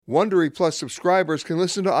Wondery Plus subscribers can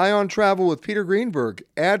listen to Ion Travel with Peter Greenberg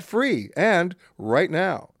ad-free and right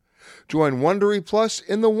now. Join Wondery Plus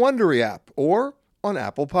in the Wondery app or on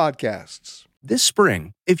Apple Podcasts. This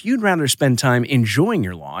spring, if you'd rather spend time enjoying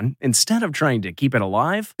your lawn instead of trying to keep it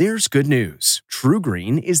alive, there's good news.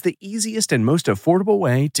 TruGreen is the easiest and most affordable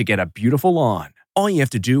way to get a beautiful lawn. All you have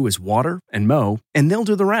to do is water and mow, and they'll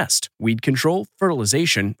do the rest. Weed control,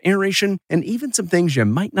 fertilization, aeration, and even some things you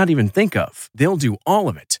might not even think of. They'll do all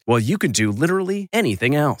of it, while you can do literally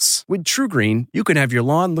anything else. With TruGreen, you can have your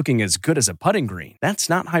lawn looking as good as a putting green. That's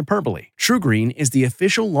not hyperbole. TruGreen is the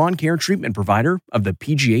official lawn care treatment provider of the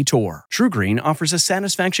PGA Tour. TruGreen offers a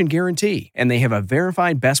satisfaction guarantee, and they have a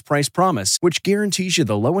verified best price promise, which guarantees you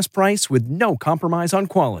the lowest price with no compromise on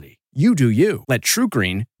quality. You do you. Let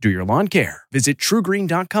TruGreen do your lawn care. Visit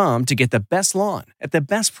TruGreen.com to get the best lawn at the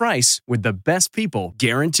best price with the best people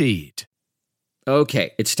guaranteed.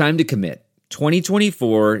 Okay, it's time to commit.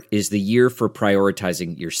 2024 is the year for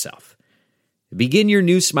prioritizing yourself. Begin your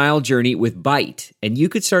new smile journey with Byte, and you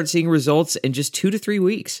could start seeing results in just 2 to 3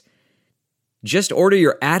 weeks. Just order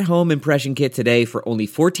your at-home impression kit today for only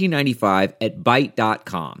 $14.95 at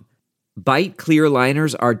Byte.com. Byte clear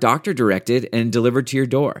liners are doctor-directed and delivered to your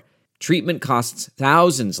door. Treatment costs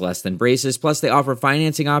thousands less than braces, plus they offer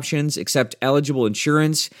financing options, accept eligible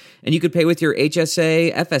insurance, and you could pay with your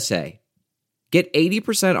HSA, FSA. Get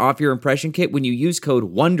 80% off your impression kit when you use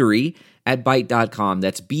code WONDERY at Byte.com.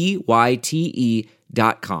 That's BYTE.com.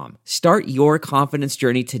 Start your confidence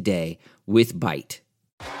journey today with Byte.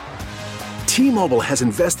 T-Mobile has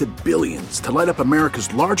invested billions to light up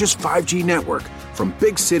America's largest 5G network, from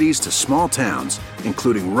big cities to small towns,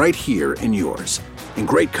 including right here in yours. And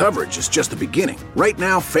great coverage is just the beginning. Right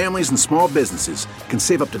now, families and small businesses can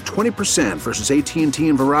save up to 20% versus AT&T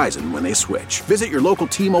and Verizon when they switch. Visit your local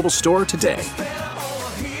T-Mobile store today.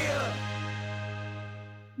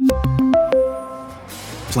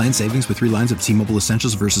 Plan savings with 3 lines of T-Mobile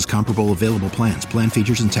Essentials versus comparable available plans. Plan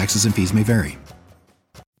features and taxes and fees may vary.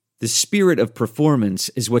 The spirit of performance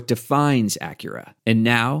is what defines Acura. And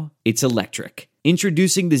now, it's electric.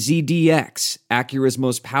 Introducing the ZDX, Acura's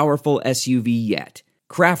most powerful SUV yet.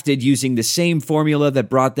 Crafted using the same formula that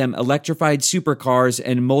brought them electrified supercars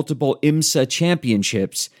and multiple IMSA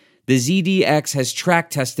championships, the ZDX has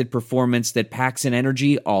track-tested performance that packs an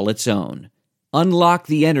energy all its own. Unlock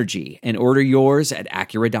the energy and order yours at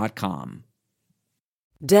Acura.com.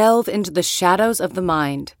 Delve into the shadows of the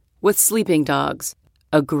mind with Sleeping Dogs,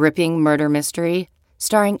 a gripping murder mystery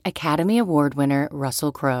starring Academy Award winner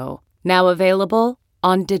Russell Crowe. Now available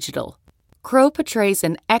on digital. Crowe portrays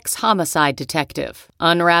an ex-homicide detective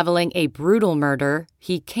unraveling a brutal murder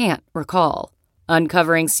he can't recall.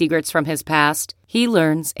 Uncovering secrets from his past, he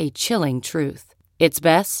learns a chilling truth. It's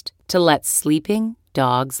best to let sleeping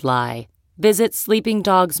dogs lie. Visit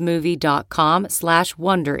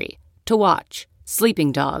sleepingdogsmovie.com/Wondery to watch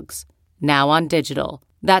Sleeping Dogs, now on digital.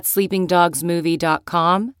 That's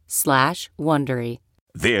sleepingdogsmovie.com/Wondery.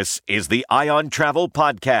 This is the Ion Travel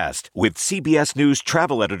Podcast with CBS News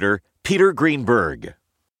travel editor Peter Greenberg.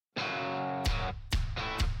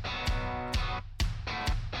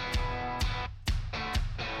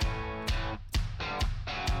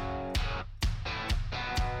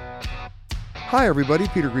 Hi, everybody.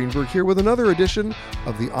 Peter Greenberg here with another edition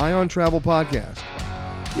of the Ion Travel Podcast.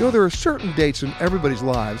 You know, there are certain dates in everybody's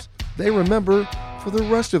lives they remember for the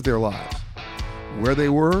rest of their lives. Where they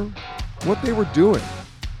were, what they were doing.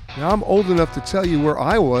 Now, I'm old enough to tell you where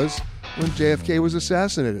I was when JFK was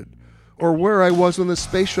assassinated, or where I was when the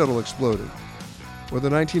space shuttle exploded, or the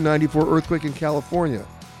 1994 earthquake in California.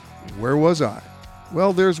 Where was I?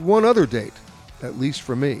 Well, there's one other date, at least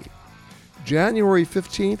for me. January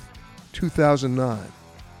 15th, 2009.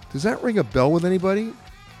 Does that ring a bell with anybody?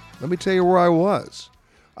 Let me tell you where I was.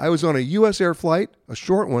 I was on a U.S. Air flight, a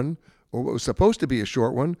short one, or what was supposed to be a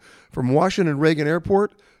short one, from Washington Reagan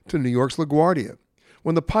Airport to New York's LaGuardia,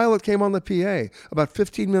 when the pilot came on the PA about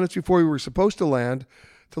 15 minutes before we were supposed to land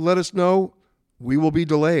to let us know we will be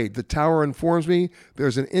delayed. The tower informs me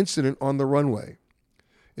there's an incident on the runway.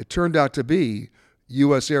 It turned out to be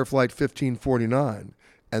U.S. Air Flight 1549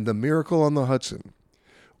 and the Miracle on the Hudson.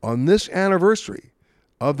 On this anniversary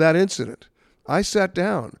of that incident, I sat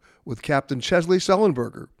down with Captain Chesley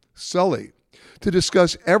Sullenberger, Sully, to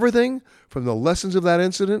discuss everything from the lessons of that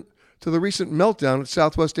incident to the recent meltdown at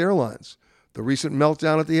Southwest Airlines, the recent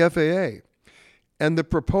meltdown at the FAA, and the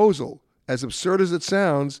proposal, as absurd as it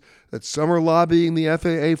sounds, that some are lobbying the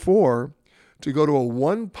FAA for, to go to a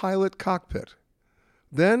one-pilot cockpit.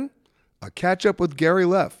 Then, a catch-up with Gary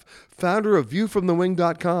Leff, founder of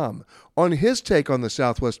ViewFromTheWing.com, on his take on the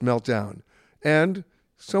Southwest meltdown, and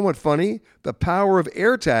somewhat funny, the power of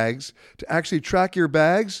AirTags to actually track your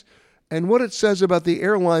bags, and what it says about the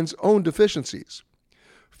airline's own deficiencies.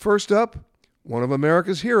 First up, one of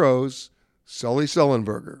America's heroes, Sully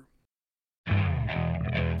Sullenberger.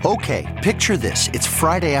 Okay, picture this. It's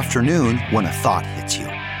Friday afternoon when a thought hits you.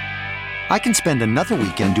 I can spend another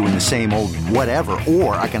weekend doing the same old whatever,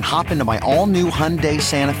 or I can hop into my all-new Hyundai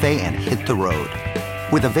Santa Fe and hit the road.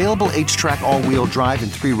 With available H-Track all-wheel drive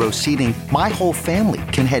and 3-row seating, my whole family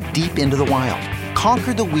can head deep into the wild.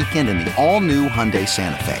 Conquer the weekend in the all-new Hyundai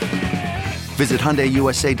Santa Fe. Visit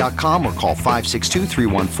HyundaiUSA.com or call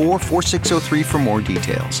 562-314-4603 for more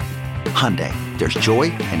details. Hyundai, there's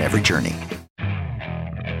joy in every journey.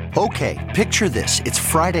 Okay, picture this. It's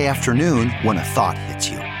Friday afternoon when a thought hits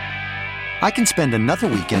you. I can spend another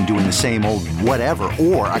weekend doing the same old whatever,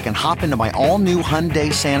 or I can hop into my all-new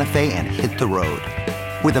Hyundai Santa Fe and hit the road.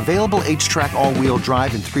 With available H-Track all-wheel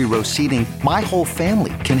drive and 3-row seating, my whole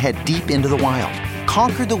family can head deep into the wild.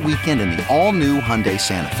 Conquer the weekend in the all-new Hyundai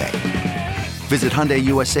Santa Fe. Visit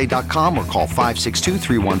HyundaiUSA.com or call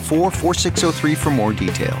 562-314-4603 for more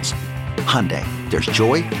details. Hyundai, there's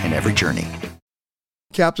joy in every journey.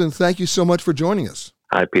 Captain, thank you so much for joining us.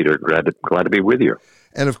 Hi, Peter. Glad to be with you.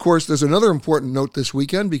 And of course, there's another important note this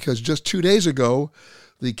weekend because just 2 days ago,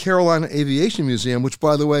 the Carolina Aviation Museum, which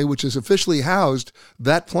has officially housed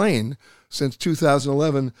that plane since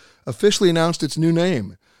 2011, officially announced its new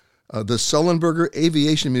name, the Sullenberger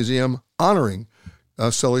Aviation Museum, honoring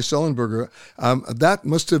Sully Sullenberger. That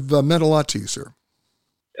must have meant a lot to you, sir.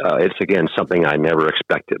 It's, again, something I never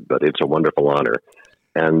expected, but it's a wonderful honor.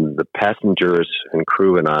 And the passengers and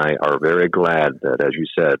crew and I are very glad that, as you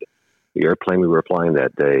said, the airplane we were flying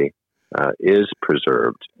that day is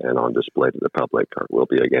preserved and on display to the public, or will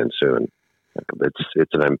be again soon.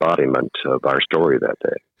 It's an embodiment of our story that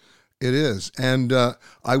day. It is, and I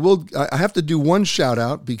have to do one shout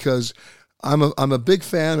out because I'm a big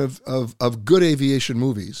fan of good aviation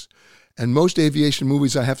movies. And most aviation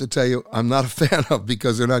movies, I have to tell you, I'm not a fan of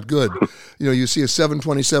because they're not good. You see a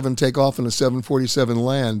 727 take off and a 747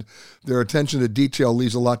 land. Their attention to detail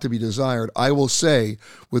leaves a lot to be desired. I will say,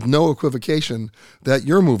 with no equivocation, that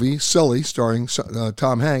your movie, Sully, starring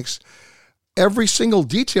Tom Hanks, every single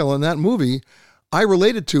detail in that movie I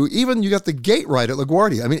related to. Even you got the gate right at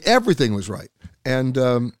LaGuardia. I mean, everything was right. And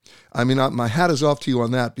my hat is off to you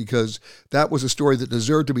on that because that was a story that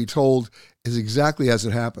deserved to be told is exactly as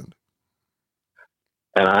it happened.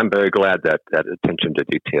 And I'm very glad that attention to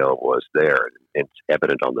detail was there. It's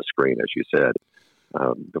evident on the screen, as you said.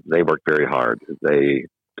 They worked very hard. They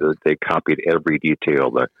copied every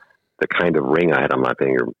detail. The kind of ring I had on my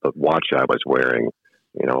finger, the watch I was wearing,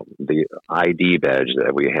 the ID badge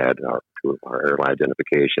that we had, our airline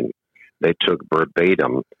identification. They took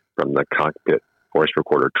verbatim from the cockpit voice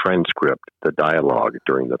recorder transcript the dialogue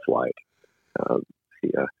during the flight.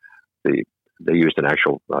 They used an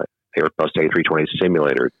actual Airbus A320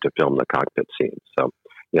 simulator to film the cockpit scenes. So,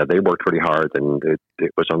 they worked pretty hard, and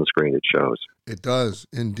it was on the screen. It shows. It does,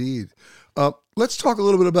 indeed. Let's talk a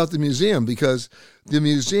little bit about the museum, because the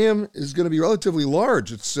museum is going to be relatively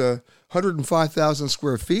large. It's 105,000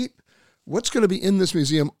 square feet. What's going to be in this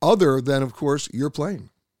museum other than, of course, your plane?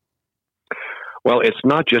 Well, it's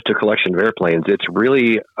not just a collection of airplanes. It's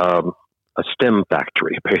really a STEM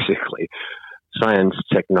factory, basically. Science,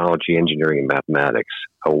 technology, engineering, and mathematics,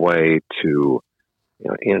 a way to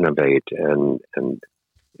innovate and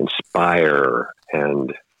inspire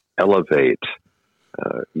and elevate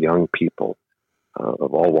young people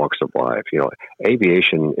of all walks of life.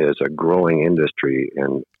 Aviation is a growing industry,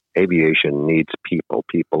 and aviation needs people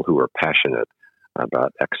who are passionate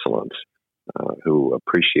about excellence, who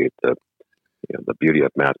appreciate the beauty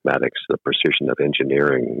of mathematics, the precision of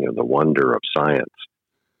engineering, the wonder of science.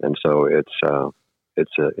 And so it's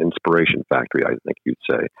an inspiration factory, I think you'd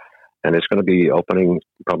say. And it's going to be opening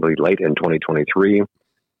probably late in 2023.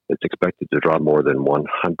 It's expected to draw more than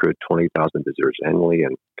 120,000 visitors annually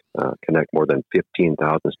and connect more than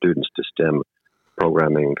 15,000 students to STEM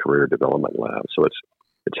programming and career development labs. So it's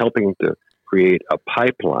helping to create a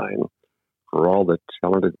pipeline for all the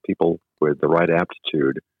talented people with the right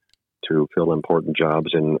aptitude to fill important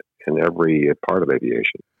jobs in every part of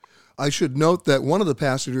aviation. I should note that one of the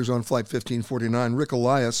passengers on Flight 1549, Rick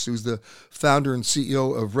Elias, who's the founder and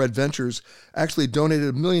CEO of Red Ventures, actually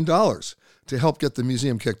donated $1 million to help get the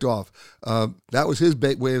museum kicked off. That was his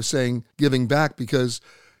way of saying giving back because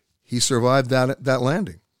he survived that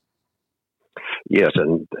landing. Yes,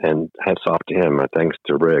 and hats off to him. Thanks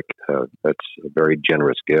to Rick. That's a very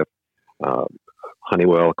generous gift.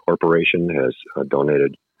 Honeywell Corporation has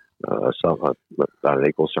donated about an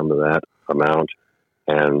equal sum of that amount.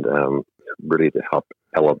 And really to help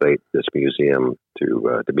elevate this museum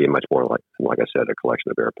to be much more like I said, a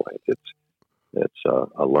collection of airplanes. It's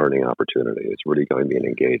a learning opportunity. It's really going to be an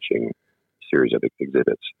engaging series of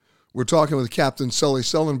exhibits. We're talking with Captain Sully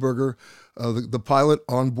Sullenberger, the pilot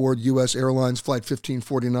on board U.S. Airlines Flight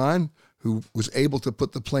 1549, who was able to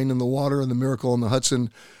put the plane in the water in the Miracle on the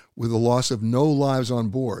Hudson with the loss of no lives on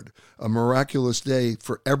board. A miraculous day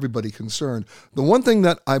for everybody concerned. The one thing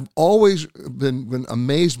that I've always been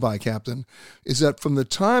amazed by, Captain, is that from the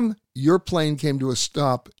time your plane came to a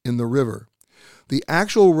stop in the river, the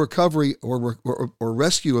actual recovery or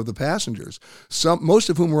rescue of the passengers, most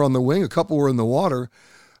of whom were on the wing, a couple were in the water,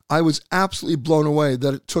 I was absolutely blown away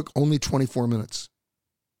that it took only 24 minutes.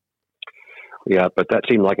 Yeah, but that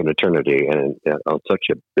seemed like an eternity. And on such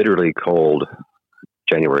a bitterly cold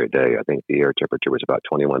January day, I think the air temperature was about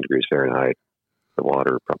 21 degrees Fahrenheit. The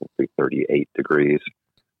water probably 38 degrees.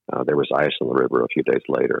 There was ice on the river a few days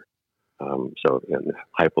later. So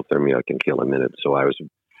hypothermia can kill a minute. So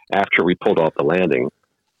after we pulled off the landing,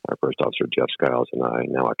 our first officer, Jeff Skiles, and I,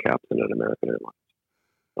 now a captain at American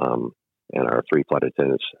Airlines, and our three flight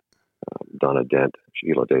attendants, Donna Dent,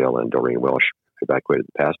 Sheila Dale, and Doreen Welsh, evacuated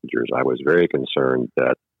the passengers. I was very concerned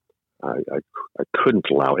that I couldn't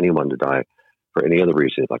allow anyone to die for any other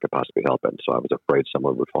reason if I could possibly help it. So I was afraid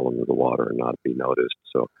someone would fall into the water and not be noticed.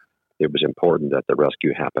 So it was important that the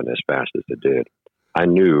rescue happened as fast as it did. I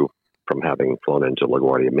knew from having flown into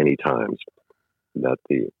LaGuardia many times that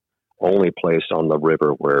the only place on the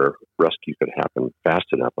river where rescue could happen fast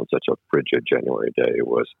enough on such a frigid January day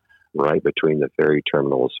was right between the ferry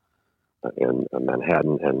terminals in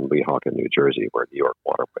Manhattan and Weehawken, New Jersey, where New York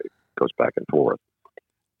waterway goes back and forth.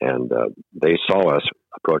 And they saw us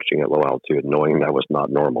approaching at low altitude, knowing that was not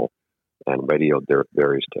normal, and radioed their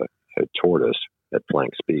ferries to head toward us at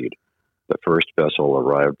flank speed. The first vessel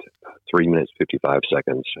arrived 3 minutes, 55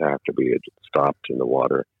 seconds after we had stopped in the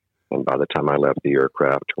water. And by the time I left the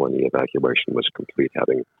aircraft, when the evacuation was complete,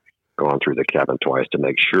 having gone through the cabin twice to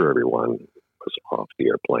make sure everyone was off the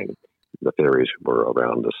airplane, the ferries were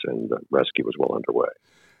around us and the rescue was well underway.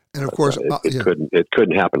 And of course, it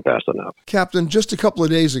couldn't happen fast enough. Captain, just a couple of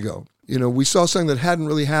days ago, we saw something that hadn't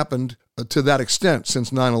really happened to that extent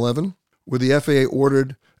since 9/11, where the FAA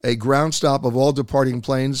ordered a ground stop of all departing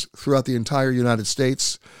planes throughout the entire United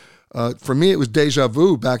States. For me, it was deja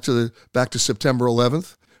vu back to September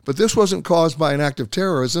 11th. But this wasn't caused by an act of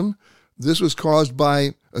terrorism. This was caused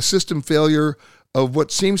by a system failure of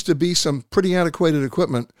what seems to be some pretty antiquated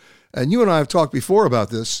equipment. And you and I have talked before about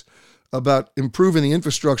this, about improving the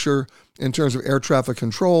infrastructure in terms of air traffic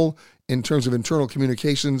control, in terms of internal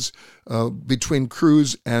communications between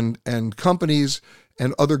crews and companies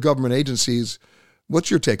and other government agencies. What's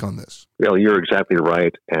your take on this? Well, you're exactly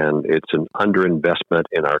right, and it's an underinvestment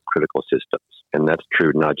in our critical systems. And that's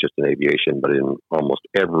true not just in aviation, but in almost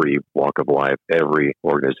every walk of life, every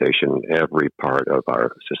organization, every part of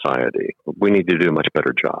our society. We need to do a much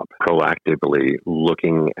better job proactively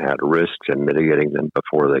looking at risks and mitigating them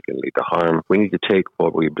before they can lead to harm. We need to take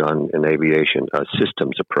what we've done in aviation, a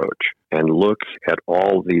systems approach, and look at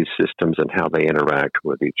all these systems and how they interact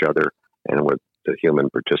with each other and with the human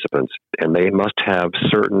participants. And they must have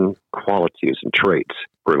certain qualities and traits.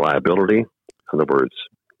 Reliability, in other words,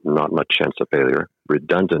 not much chance of failure.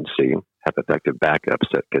 Redundancy, have effective backups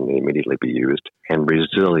that can immediately be used. And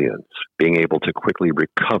resilience, being able to quickly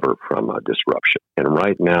recover from a disruption. And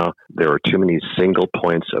right now, there are too many single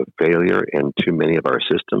points of failure in too many of our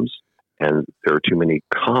systems, and there are too many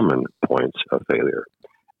common points of failure.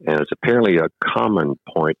 And it's apparently a common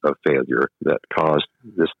point of failure that caused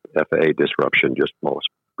this FAA disruption just most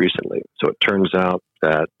recently. So it turns out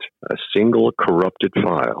that a single corrupted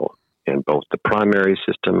file in both the primary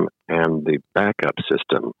system and the backup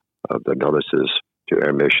system of the notices to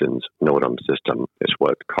air missions NOTAM system is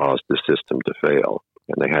what caused the system to fail.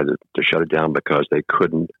 And they had to shut it down because they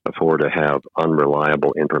couldn't afford to have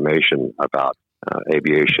unreliable information about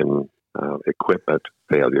aviation equipment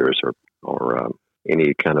failures or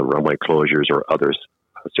any kind of runway closures or other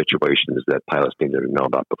situations that pilots needed to know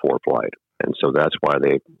about before flight. And so that's why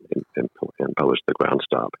they imposed the ground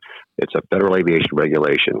stop. It's a federal aviation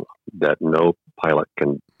regulation that no pilot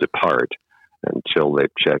can depart until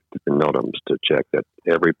they've checked the NOTAMs to check that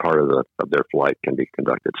every part of their flight can be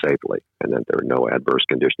conducted safely and that there are no adverse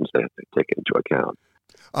conditions they have to take into account.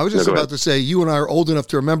 I was just about to say, you and I are old enough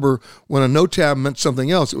to remember when a NOTAM meant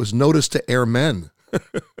something else. It was notice to airmen.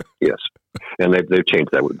 Yes. And they've changed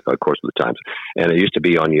that, of course, with the times. And it used to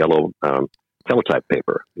be on yellow teletype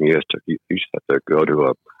paper. You used to have to go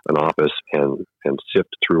to an office and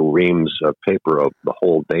sift through reams of paper of the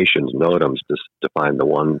whole nation's NOTAMs to find the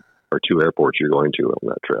one or two airports you're going to on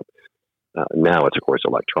that trip. Now it's, of course,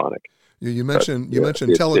 electronic. You mentioned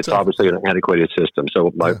teletype. It's obviously an antiquated system,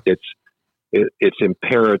 so it's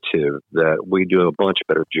imperative that we do a much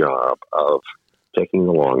better job of taking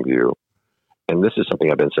the long view. And this is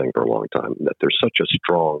something I've been saying for a long time, that there's such a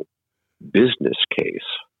strong business case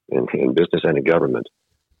in business and in government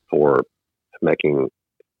for making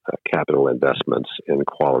capital investments in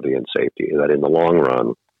quality and safety, that in the long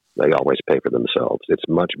run, they always pay for themselves. It's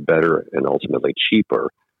much better and ultimately cheaper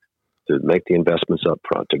to make the investments up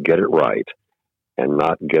front, to get it right and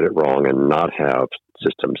not get it wrong, and not have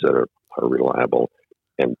systems that are reliable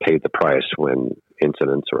and pay the price when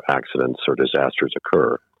incidents or accidents or disasters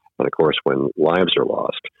occur. And of course, when lives are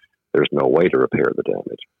lost, there's no way to repair the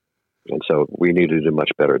damage. And so we need to do a much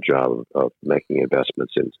better job of making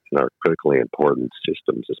investments in our critically important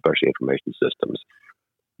systems, especially information systems,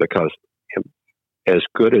 because as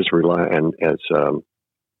good as and as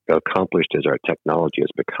accomplished as our technology has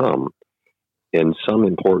become, in some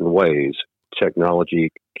important ways,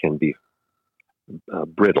 technology can be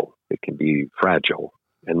brittle. It can be fragile.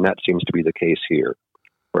 And that seems to be the case here,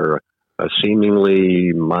 where a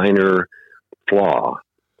seemingly minor flaw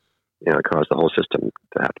caused the whole system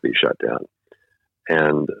to have to be shut down.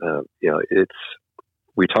 And,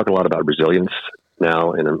 we talk a lot about resilience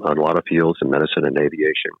now in a lot of fields in medicine and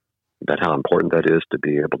aviation, about how important that is to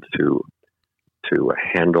be able to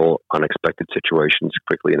handle unexpected situations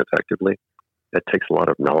quickly and effectively. That takes a lot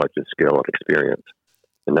of knowledge and skill and experience.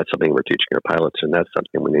 And that's something we're teaching our pilots, and that's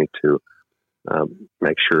something we need to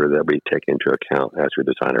make sure that we take into account as we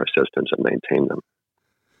design our systems and maintain them.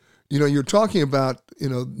 You're talking about,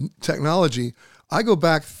 technology. I go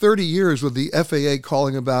back 30 years with the FAA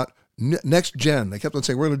calling about next gen. They kept on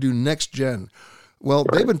saying, we're going to do next gen. Well,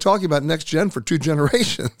 They've been talking about next gen for 2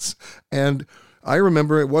 generations. And I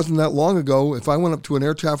remember it wasn't that long ago, if I went up to an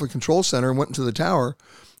air traffic control center and went into the tower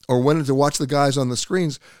or went in to watch the guys on the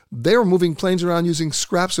screens, they were moving planes around using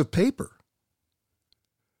scraps of paper.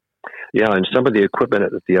 Yeah, and some of the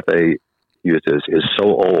equipment that the FAA uses is so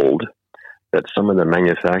old that some of the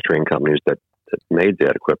manufacturing companies that made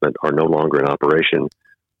that equipment are no longer in operation,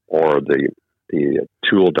 or the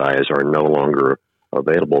tool dies are no longer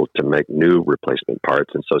available to make new replacement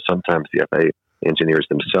parts. And so sometimes the FAA engineers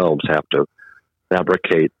themselves have to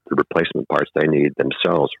fabricate the replacement parts they need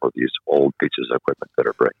themselves for these old pieces of equipment that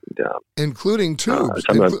are breaking down. Including tubes.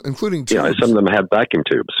 Including tubes. Yeah, some of them have vacuum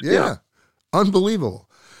tubes. Yeah. Unbelievable.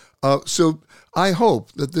 So I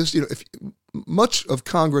hope that this, if much of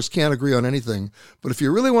Congress can't agree on anything, but if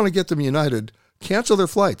you really want to get them united, cancel their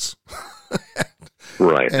flights.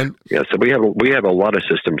 Right. And so we have a lot of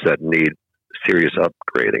systems that need serious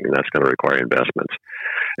upgrading, and that's going to require investments.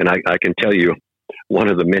 And I can tell you, one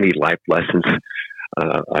of the many life lessons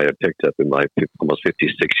I have picked up in my almost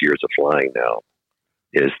 56 years of flying now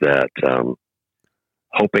is that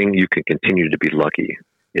hoping you can continue to be lucky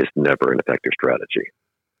is never an effective strategy.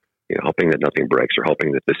 Hoping that nothing breaks, or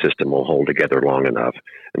hoping that the system will hold together long enough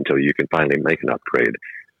until you can finally make an upgrade,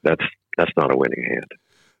 that's not a winning hand.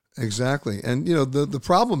 Exactly. And, the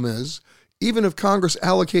problem is, even if Congress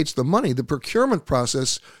allocates the money, the procurement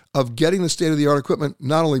process of getting the state-of-the-art equipment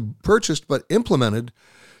not only purchased but implemented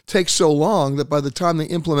takes so long that by the time they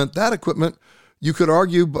implement that equipment, you could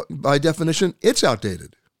argue, by definition, it's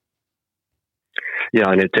outdated. Yeah,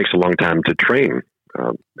 and it takes a long time to train,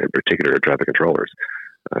 in particular, traffic controllers.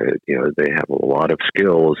 They have a lot of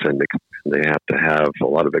skills, and they have to have a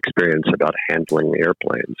lot of experience about handling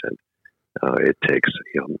airplanes, and it takes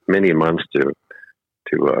many months to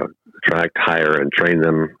attract, hire, and train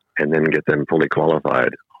them, and then get them fully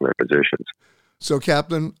qualified on their positions. So,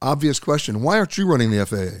 Captain, obvious question: why aren't you running the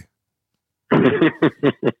FAA?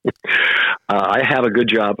 I have a good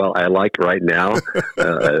job I like right now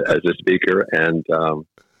as a speaker, and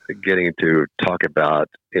getting to talk about,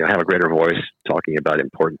 have a greater voice talking about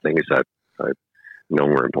important things that I've known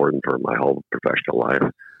were important for my whole professional life,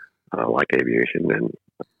 like aviation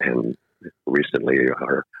and recently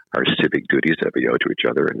our civic duties that we owe to each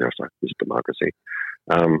other in this democracy.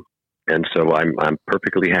 And so I'm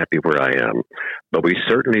perfectly happy where I am, but we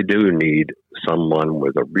certainly do need someone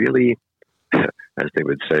with a really, as they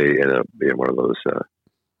would say in one of those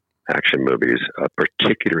action movies, a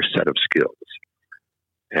particular set of skills.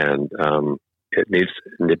 And it needs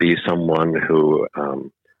to be someone who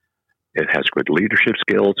it has good leadership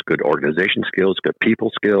skills, good organization skills, good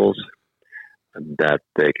people skills, that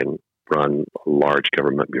they can run large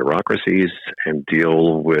government bureaucracies and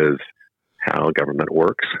deal with how government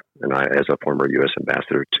works. And I, as a former U.S.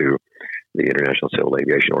 ambassador to the International Civil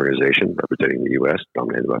Aviation Organization, representing the U.S.,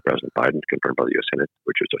 nominated by President Biden, confirmed by the U.S. Senate,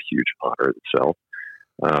 which is a huge honor itself,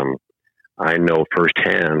 I know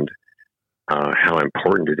firsthand how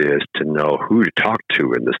important it is to know who to talk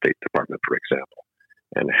to in the State Department, for example,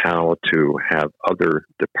 and how to have other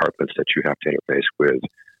departments that you have to interface with,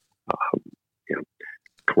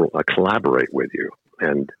 collaborate with you,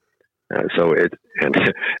 and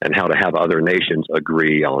how to have other nations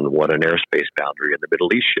agree on what an airspace boundary in the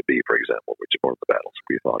Middle East should be, for example, which is one of the battles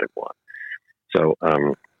we fought in one. So,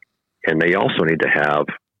 and they also need to have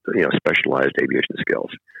specialized aviation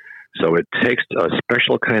skills. So it takes a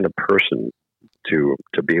special kind of person to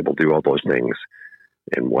be able to do all those things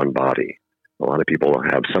in one body. A lot of people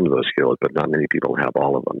have some of those skills, but not many people have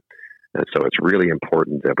all of them. And so it's really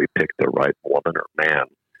important that we pick the right woman or man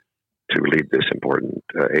to lead this important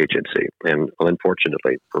agency. And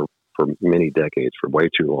unfortunately, for many decades, for way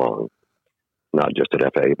too long, not just at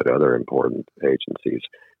FAA, but other important agencies,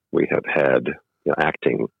 we have had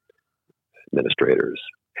acting administrators.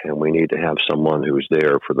 And we need to have someone who's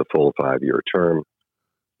there for the full 5-year term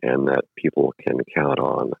and that people can count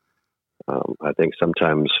on. I think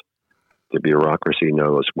sometimes the bureaucracy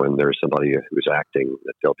knows when there's somebody who's acting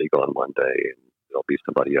that they'll be gone one day and there'll be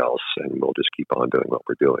somebody else, and we'll just keep on doing what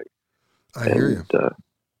we're doing. I hear you.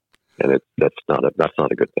 And that's not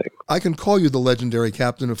a good thing. I can call you the legendary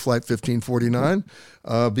captain of Flight 1549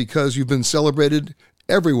 because you've been celebrated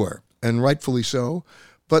everywhere, and rightfully so.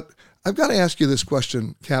 But I've got to ask you this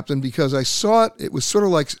question, Captain, because I saw it. It was sort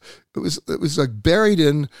of like it was like buried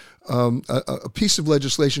in a piece of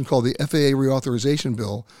legislation called the FAA Reauthorization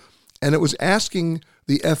Bill, and it was asking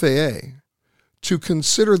the FAA to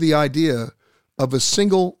consider the idea of a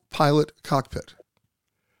single pilot cockpit.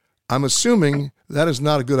 I'm assuming that is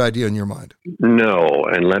not a good idea in your mind. No,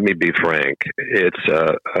 and let me be frank. It's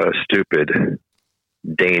a stupid,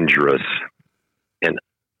 dangerous, and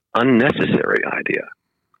unnecessary idea.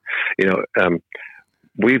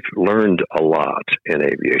 We've learned a lot in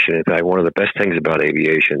aviation. In fact, one of the best things about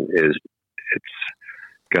aviation is it's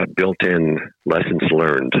got built-in lessons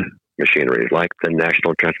learned machinery, like the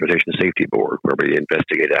National Transportation Safety Board, where we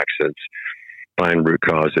investigate accidents, find root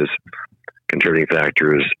causes, contributing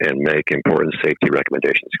factors, and make important safety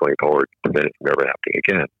recommendations going forward to prevent it from ever happening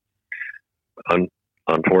again.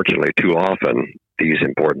 Unfortunately, too often, these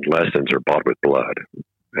important lessons are bought with blood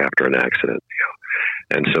after an accident.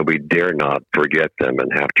 And so we dare not forget them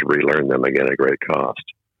and have to relearn them again at great cost.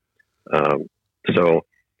 So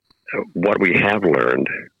what we have learned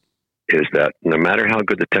is that no matter how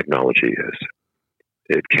good the technology is,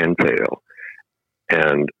 it can fail.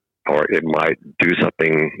 Or it might do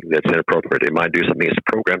something that's inappropriate. It might do something it's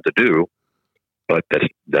programmed to do, but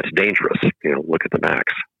that's dangerous. Look at the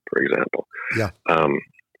MAX, for example. Yeah.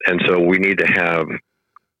 And so we need to have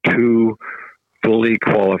two fully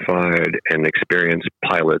qualified and experienced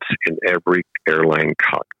pilots in every airline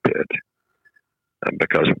cockpit.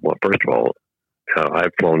 Because, well, first of all,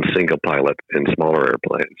 I've flown single pilot in smaller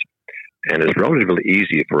airplanes, and it's relatively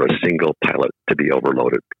easy for a single pilot to be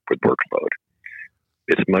overloaded with workload.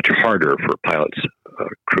 It's much harder for pilots,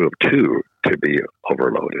 crew of two, to be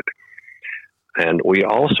overloaded. And we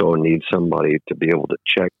also need somebody to be able to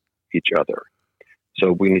check each other.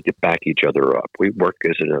 So we need to back each other up. We work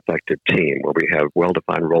as an effective team where we have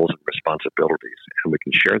well-defined roles and responsibilities, and we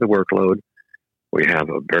can share the workload. We have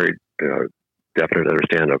a very definite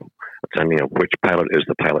understanding of which pilot is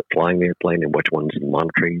the pilot flying the airplane and which one's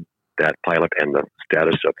monitoring that pilot and the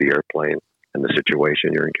status of the airplane and the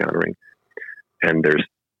situation you're encountering. And there's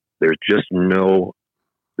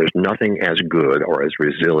nothing as good or as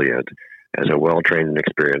resilient as a well-trained and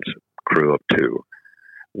experienced crew of two.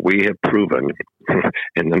 We have proven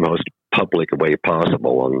in the most public way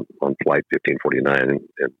possible on Flight 1549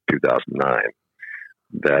 in 2009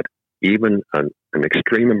 that even an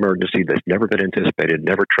extreme emergency that's never been anticipated,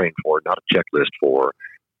 never trained for, not a checklist for,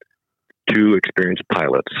 two experienced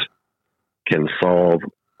pilots can solve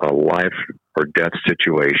a life or death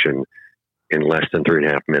situation in less than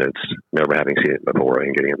 3.5 minutes, never having seen it before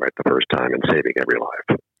and getting it right the first time and saving every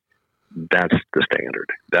life. That's the standard.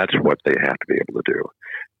 That's what they have to be able to do.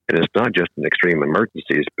 And it's not just in extreme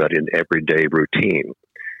emergencies, but in everyday routine.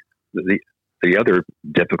 The other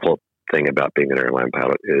difficult thing about being an airline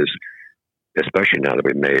pilot is, especially now that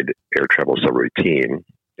we've made air travel so routine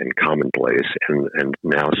and commonplace and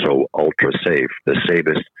now so ultra safe, the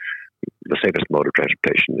safest mode of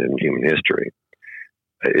transportation in human history,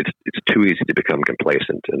 it's too easy to become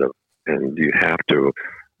complacent, and you have to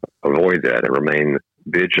avoid that and remain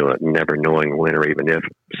vigilant, never knowing when or even if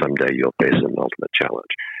someday you'll face an ultimate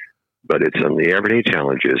challenge. But it's on the everyday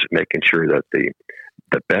challenges, making sure that the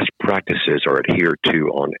best practices are adhered to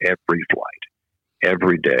on every flight,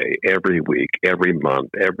 every day, every week, every month,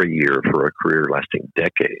 every year for a career lasting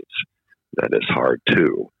decades. That is hard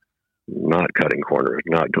too. not cutting corners,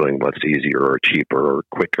 not doing what's easier or cheaper or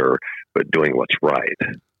quicker, but doing what's right.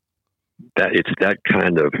 That it's that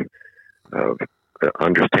kind of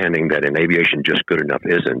understanding that in aviation just good enough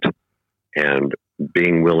isn't, and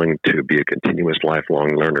being willing to be a continuous lifelong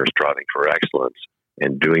learner, striving for excellence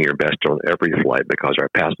and doing your best on every flight because our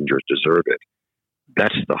passengers deserve it.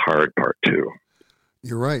 That's the hard part too.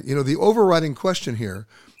 You're right. You know, the overriding question here,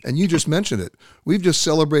 and you just mentioned it, we've just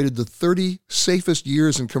celebrated the 30 safest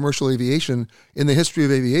years in commercial aviation in the history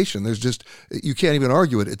of aviation. There's just, you can't even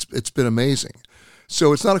argue it. It's been amazing.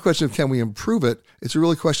 So it's not a question of can we improve it, it's a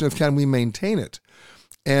really question of can we maintain it.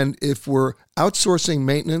 And if we're outsourcing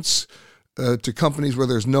maintenance to companies where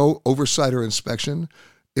there's no oversight or inspection,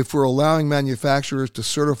 if we're allowing manufacturers to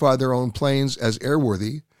certify their own planes as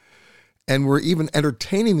airworthy, and we're even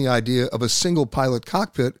entertaining the idea of a single pilot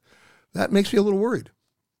cockpit, that makes me a little worried.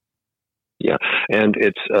 Yeah, and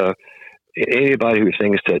it's anybody who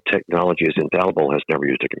thinks that technology is infallible has never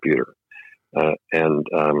used a computer, and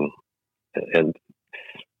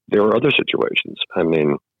there are other situations. I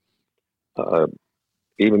mean,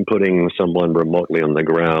 even putting someone remotely on the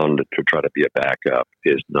ground to try to be a backup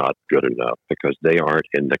is not good enough because they aren't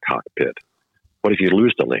in the cockpit. What if you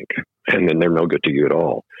lose the link and then they're no good to you at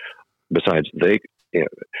all? Besides,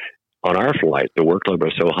 on our flight, the workload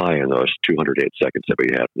was so high in those 208 seconds that we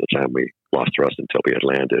had from the time we lost thrust until we had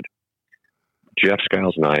landed. Jeff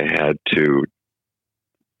Skiles and I had to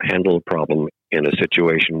handle a problem in a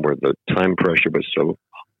situation where the time pressure was so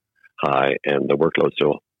high and the workload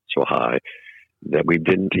so high that we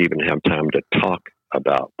didn't even have time to talk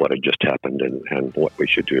about what had just happened and what we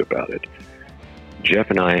should do about it. Jeff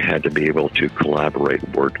and I had to be able to collaborate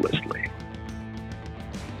wordlessly.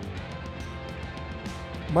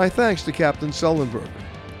 My thanks to Captain Sullenberger.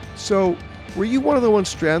 So, were you one of the ones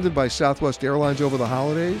stranded by Southwest Airlines over the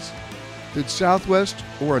holidays? Did Southwest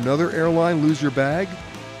or another airline lose your bag?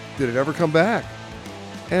 Did it ever come back?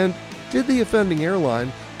 And did the offending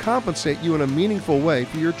airline compensate you in a meaningful way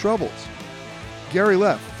for your troubles? Gary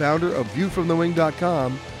Leff, founder of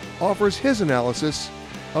ViewFromTheWing.com, offers his analysis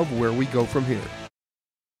of where we go from here.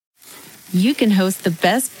 You can host the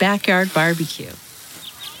best backyard barbecue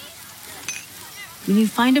when you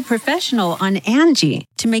find a professional on Angie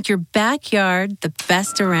to make your backyard the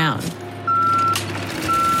best around.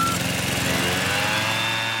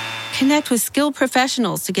 Connect with skilled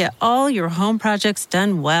professionals to get all your home projects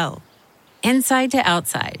done well. Inside to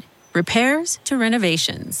outside, repairs to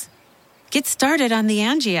renovations. Get started on the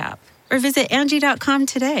Angie app or visit Angie.com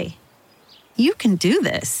today. You can do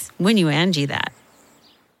this when you Angie that.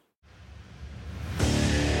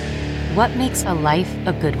 What makes a life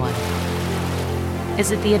a good one?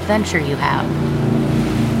 Is it the adventure you have?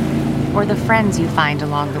 Or the friends you find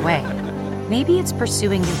along the way? Maybe it's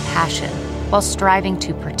pursuing your passion while striving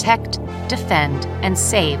to protect, defend, and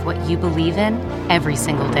save what you believe in every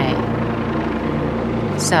single day.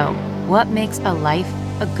 So, what makes a life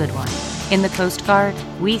a good one? In the Coast Guard,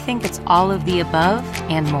 we think it's all of the above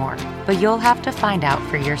and more, but you'll have to find out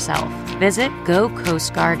for yourself. Visit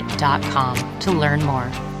GoCoastGuard.com to learn more.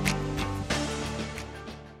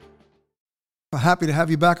 Happy to have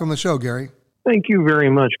you back on the show, Gary. Thank you very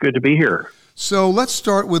much. Good to be here. So let's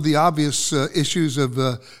start with the obvious issues of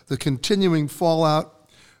the continuing fallout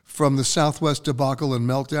from the Southwest debacle and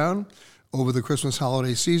meltdown over the Christmas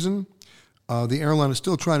holiday season. The airline is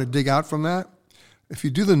still trying to dig out from that. If you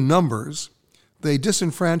do the numbers, they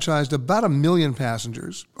disenfranchised about 1 million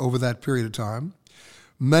passengers over that period of time,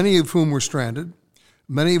 many of whom were stranded,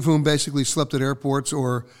 many of whom basically slept at airports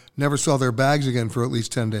or never saw their bags again for at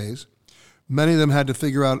least 10 days. Many of them had to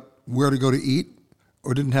figure out where to go to eat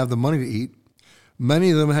or didn't have the money to eat.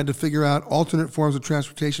 Many of them had to figure out alternate forms of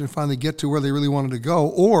transportation and finally get to where they really wanted to go,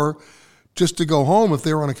 or just to go home if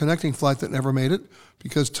they were on a connecting flight that never made it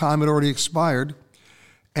because time had already expired.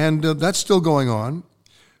 And that's still going on.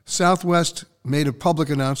 Southwest made a public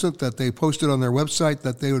announcement that they posted on their website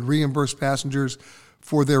that they would reimburse passengers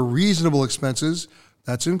for their reasonable expenses.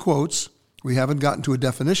 That's in quotes. We haven't gotten to a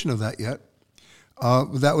definition of that yet.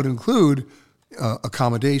 That would include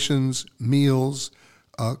accommodations, meals,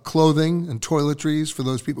 clothing and toiletries for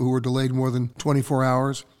those people who were delayed more than 24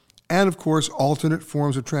 hours, and of course, alternate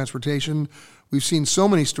forms of transportation. We've seen so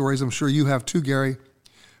many stories, I'm sure you have too, Gary,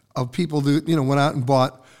 of people that went out and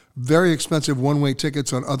bought very expensive one-way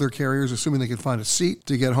tickets on other carriers, assuming they could find a seat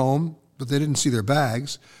to get home, but they didn't see their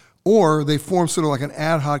bags. Or they formed sort of like an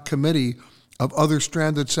ad hoc committee of other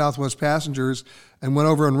stranded Southwest passengers and went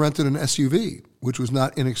over and rented an SUV, which was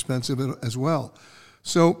not inexpensive as well.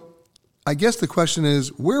 So I guess the question is,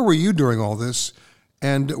 where were you during all this?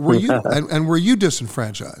 And were you and were you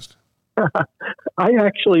disenfranchised? I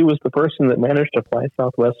actually was the person that managed to fly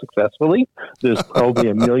Southwest successfully. There's probably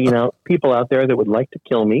a million people out there that would like to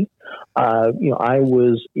kill me. I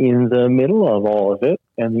was in the middle of all of it,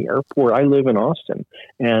 and the airport. I live in Austin,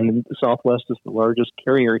 and Southwest is the largest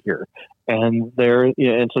carrier here. And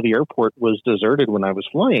so the airport was deserted when I was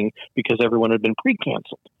flying because everyone had been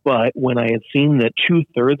pre-canceled. But when I had seen that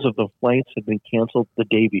 2/3 of the flights had been canceled the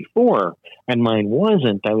day before, and mine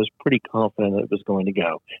wasn't, I was pretty confident that it was going to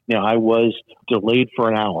go. Now, I was delayed for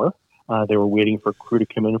an hour. They were waiting for crew to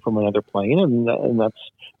come in from another plane, and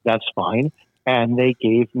that's fine. And they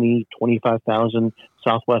gave me 25,000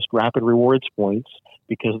 Southwest Rapid Rewards points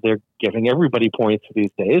because they're giving everybody points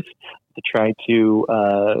these days to try to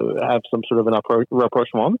have some sort of an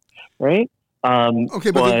rapprochement, right?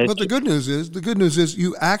 Okay, but the good news is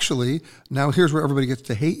you actually, now here's where everybody gets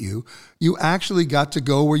to hate you, you actually got to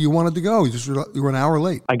go where you wanted to go. You were an hour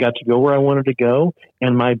late. I got to go where I wanted to go,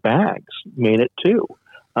 and my bags made it too.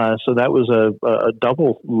 So that was a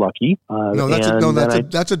double lucky.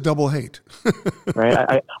 That's a double hate.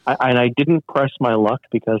 Right. I didn't press my luck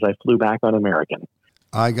because I flew back on American.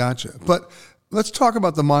 I gotcha. But let's talk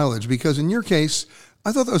about the mileage, because in your case,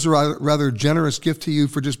 I thought that was a rather generous gift to you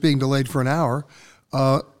for just being delayed for an hour,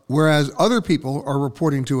 whereas other people are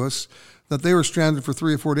reporting to us that they were stranded for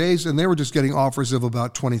 3 or 4 days and they were just getting offers of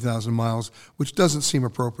about 20,000 miles, which doesn't seem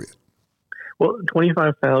appropriate. Well,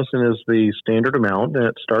 25,000 is the standard amount, and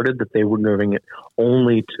it started that they were moving it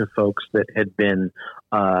only to folks that had been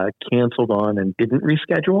canceled on and didn't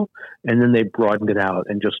reschedule, and then they broadened it out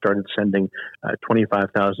and just started sending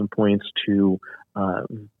 25,000 points to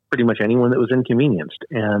pretty much anyone that was inconvenienced.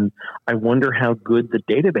 And I wonder how good the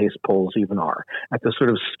database polls even are at the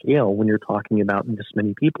sort of scale when you're talking about this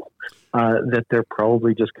many people, that they're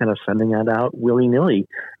probably just kind of sending that out willy-nilly.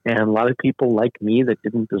 And a lot of people like me that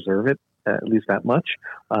didn't deserve it, at least that much,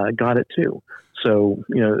 got it too. So,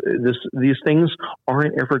 these things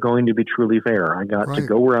aren't ever going to be truly fair. I got to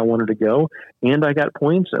go where I wanted to go, and I got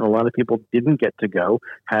points, and a lot of people didn't get to go,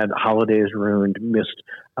 had holidays ruined, missed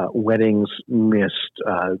weddings, missed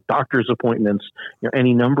doctor's appointments,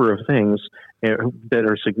 any number of things that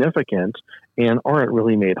are significant and aren't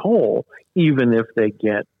really made whole, even if they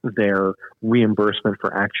get their reimbursement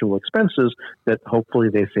for actual expenses that hopefully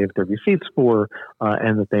they saved their receipts for,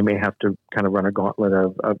 and that they may have to kind of run a gauntlet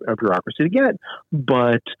of bureaucracy to get.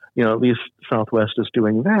 But, at least Southwest is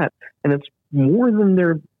doing that, and it's more than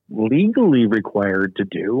they're legally required to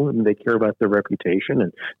do, and they care about their reputation,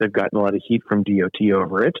 and they've gotten a lot of heat from DOT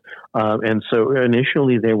over it. And so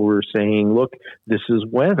initially they were saying, look, this is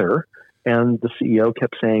weather. And the CEO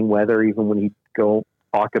kept saying weather even when he'd go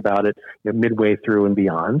talk about it midway through and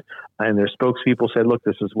beyond. And their spokespeople said, look,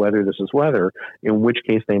 this is weather, in which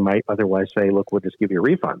case they might otherwise say, look, we'll just give you a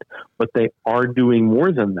refund. But they are doing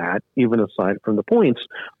more than that, even aside from the points,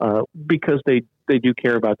 because they do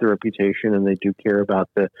care about their reputation, and they do care about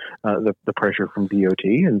the pressure from DOT,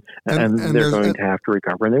 and they're going to have to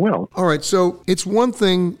recover, and they will. All right, so it's one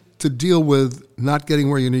thing to deal with not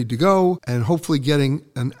getting where you need to go and hopefully getting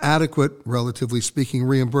an adequate, relatively speaking,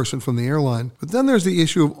 reimbursement from the airline. But then there's the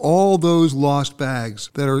issue of all those lost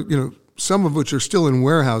bags that are, some of which are still in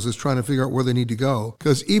warehouses trying to figure out where they need to go.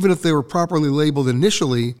 Because even if they were properly labeled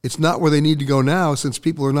initially, it's not where they need to go now, since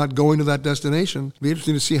people are not going to that destination. It'll be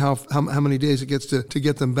interesting to see how many days it gets to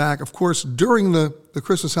get them back. Of course, during the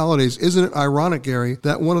Christmas holidays, isn't it ironic, Gary,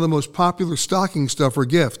 that one of the most popular stocking stuffer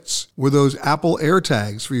gifts were those Apple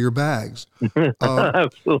AirTags for your bags?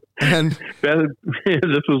 Absolutely. And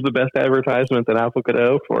this was the best advertisement that Apple could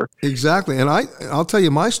hope for. Exactly. And I'll tell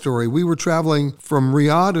you my story. We were traveling from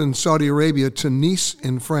Riyadh in Saudi Arabia to Nice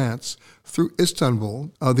in France through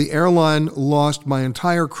Istanbul. The airline lost my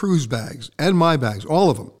entire cruise bags and my bags, all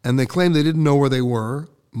of them. And they claimed they didn't know where they were.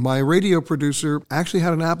 My radio producer actually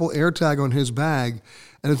had an Apple AirTag on his bag.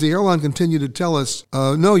 And as the airline continued to tell us,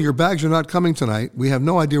 no, your bags are not coming tonight. We have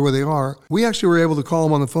no idea where they are. We actually were able to call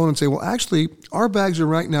them on the phone and say, well, actually, our bags are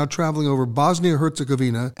right now traveling over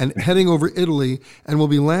Bosnia-Herzegovina and heading over Italy, and will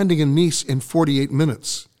be landing in Nice in 48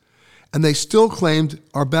 minutes. And they still claimed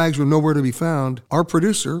our bags were nowhere to be found. Our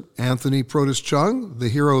producer, Anthony Protis Chung, the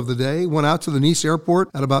hero of the day, went out to the Nice airport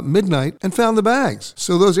at about midnight and found the bags.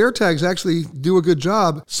 So those AirTags actually do a good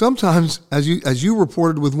job. Sometimes, as you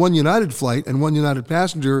reported with one United flight and one United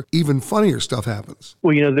passenger, even funnier stuff happens.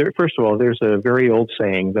 Well, first of all, there's a very old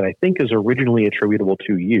saying that I think is originally attributable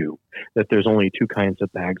to you, that there's only two kinds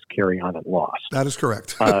of bags: carry on and lost. That is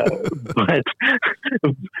correct. There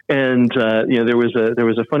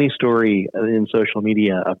was a funny story in social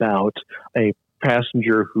media about a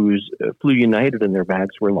passenger who's flew United and their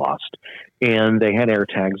bags were lost, and they had air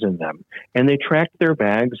tags in them. And they tracked their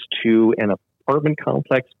bags to an apartment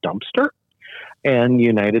complex dumpster. And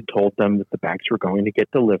United told them that the bags were going to get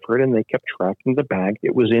delivered, and they kept tracking the bag.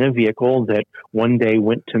 It was in a vehicle that one day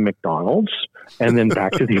went to McDonald's and then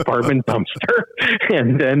back to the apartment dumpster,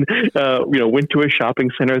 and then went to a shopping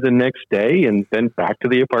center the next day and then back to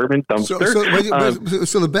the apartment dumpster.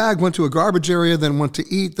 So the bag went to a garbage area, then went to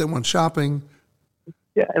eat, then went shopping.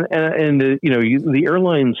 Yeah, the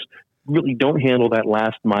airlines really don't handle that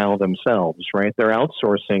last mile themselves, right? They're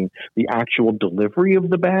outsourcing the actual delivery of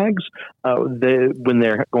the bags when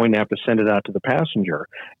they're going to have to send it out to the passenger.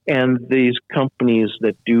 And these companies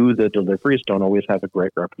that do the deliveries don't always have a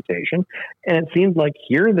great reputation. And it seemed like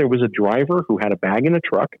here there was a driver who had a bag in a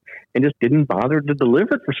truck and just didn't bother to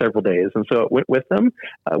deliver it for several days. And so it went with them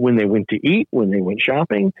when they went to eat, when they went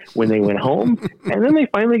shopping, when they went home. And then they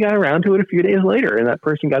finally got around to it a few days later, and that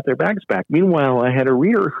person got their bags back. Meanwhile, I had a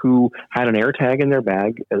reader who had an air tag in their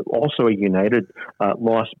bag, also a United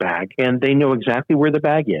lost bag, and they know exactly where the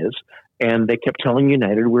bag is. And they kept telling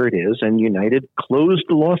United where it is, and United closed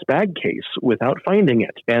the lost bag case without finding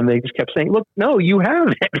it. And they just kept saying, "Look, no, you have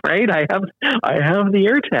it, right? I have the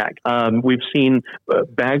AirTag." We've seen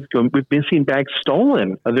bags go. We've been seeing bags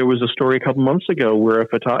stolen. There was a story a couple months ago where a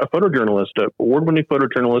photojournalist, an award-winning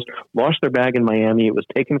photojournalist, lost their bag in Miami. It was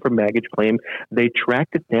taken from baggage claim. They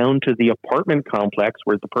tracked it down to the apartment complex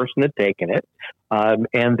where the person had taken it.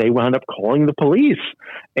 And they wound up calling the police,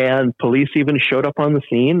 and police even showed up on the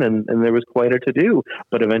scene, and there was quite a to-do,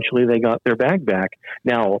 but eventually they got their bag back.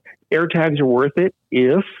 Now, AirTags are worth it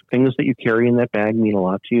if things that you carry in that bag mean a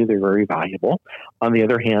lot to you. They're very valuable. On the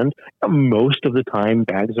other hand, most of the time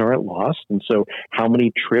bags aren't lost, and so how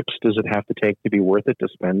many trips does it have to take to be worth it to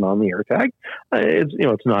spend on the AirTag?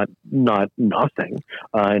 It's not nothing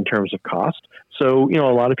in terms of cost. So,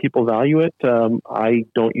 a lot of people value it. I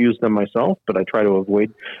don't use them myself, but I try to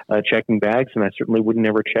avoid checking bags, and I certainly would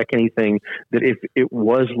never check anything that if it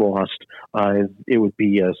was lost, it would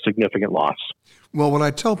be a significant loss. Well, what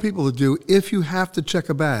I tell people to do, if you have to check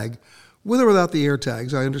a bag, with or without the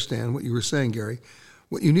AirTags, I understand what you were saying, Gary.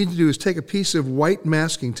 What you need to do is take a piece of white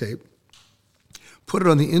masking tape, put it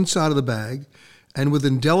on the inside of the bag, and with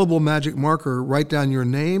indelible magic marker, write down your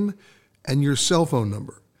name and your cell phone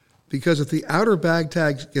number. Because if the outer bag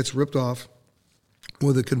tag gets ripped off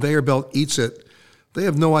or the conveyor belt eats it, they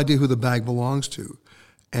have no idea who the bag belongs to.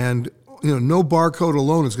 And, no barcode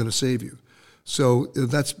alone is going to save you. So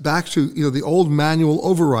that's back to, the old manual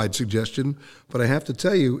override suggestion, but I have to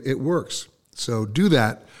tell you, it works. So do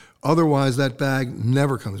that. Otherwise, that bag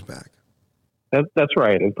never comes back. That's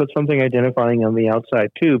right. And put something identifying on the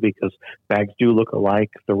outside, too, because bags do look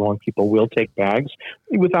alike. The wrong people will take bags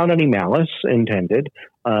without any malice intended.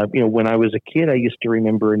 When I was a kid, I used to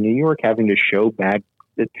remember in New York having to show baggage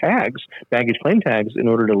claim tags, in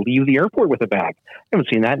order to leave the airport with a bag. I haven't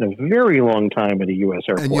seen that in a very long time at a U.S.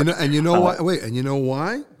 airport. And you know why? Wait, and you know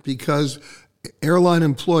why? Because airline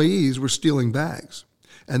employees were stealing bags,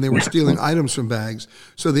 and they were stealing items from bags.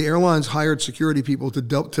 So the airlines hired security people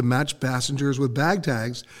to match passengers with bag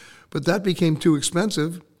tags, but that became too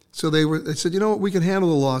expensive. So they said, we can handle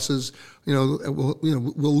the losses.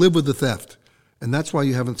 We'll live with the theft, and that's why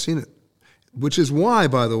you haven't seen it. Which is why,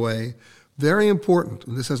 by the way, very important,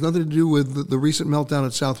 and this has nothing to do with the recent meltdown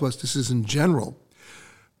at Southwest, this is in general.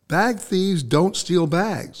 Bag thieves don't steal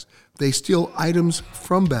bags. They steal items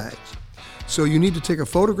from bags. So you need to take a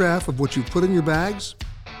photograph of what you put in your bags.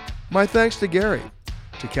 My thanks to Gary,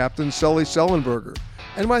 to Captain Sully Sullenberger,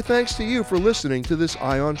 and my thanks to you for listening to this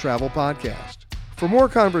Ion Travel podcast. For more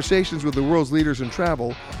conversations with the world's leaders in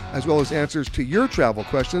travel, as well as answers to your travel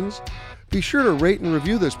questions, be sure to rate and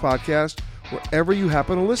review this podcast wherever you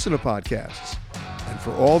happen to listen to podcasts. And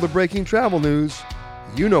for all the breaking travel news,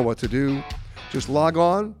 you know what to do. Just log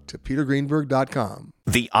on to petergreenberg.com.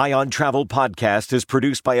 The Ion Travel Podcast is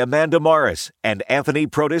produced by Amanda Morris and Anthony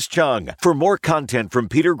Protis-Chung. For more content from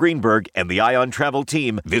Peter Greenberg and the Ion Travel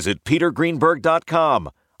team, visit petergreenberg.com.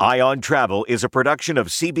 Ion Travel is a production of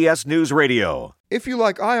CBS News Radio. If you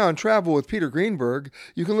like Ion Travel with Peter Greenberg,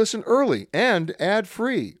 you can listen early and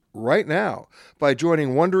ad-free right now by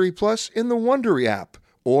joining Wondery Plus in the Wondery app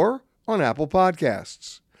or on Apple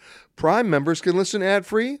Podcasts. Prime members can listen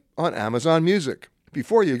ad-free on Amazon Music.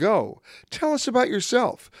 Before you go, tell us about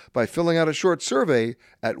yourself by filling out a short survey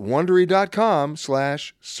at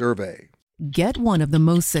Wondery.com/survey. Get one of the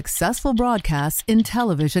most successful broadcasts in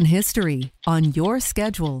television history on your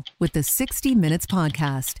schedule with the 60 Minutes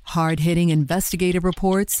Podcast. Hard-hitting investigative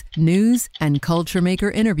reports, news, and culture maker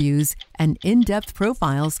interviews, and in-depth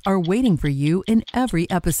profiles are waiting for you in every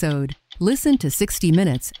episode. Listen to 60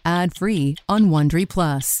 Minutes ad-free on Wondery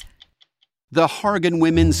Plus. The Hargan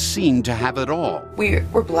women seemed to have it all. We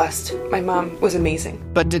were blessed. My mom was amazing.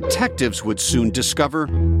 But detectives would soon discover...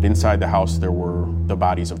 inside the house, there were the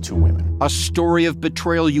bodies of 2 women. A story of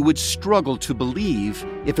betrayal you would struggle to believe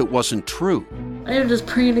if it wasn't true. I am just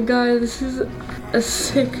praying to God, this is a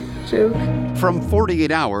sick joke. From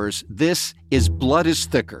 48 Hours, this is Blood is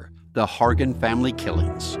Thicker, the Hargan Family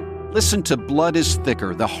Killings. Listen to Blood is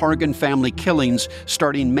Thicker, the Hargan Family Killings,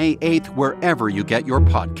 starting May 8th, wherever you get your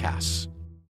podcasts.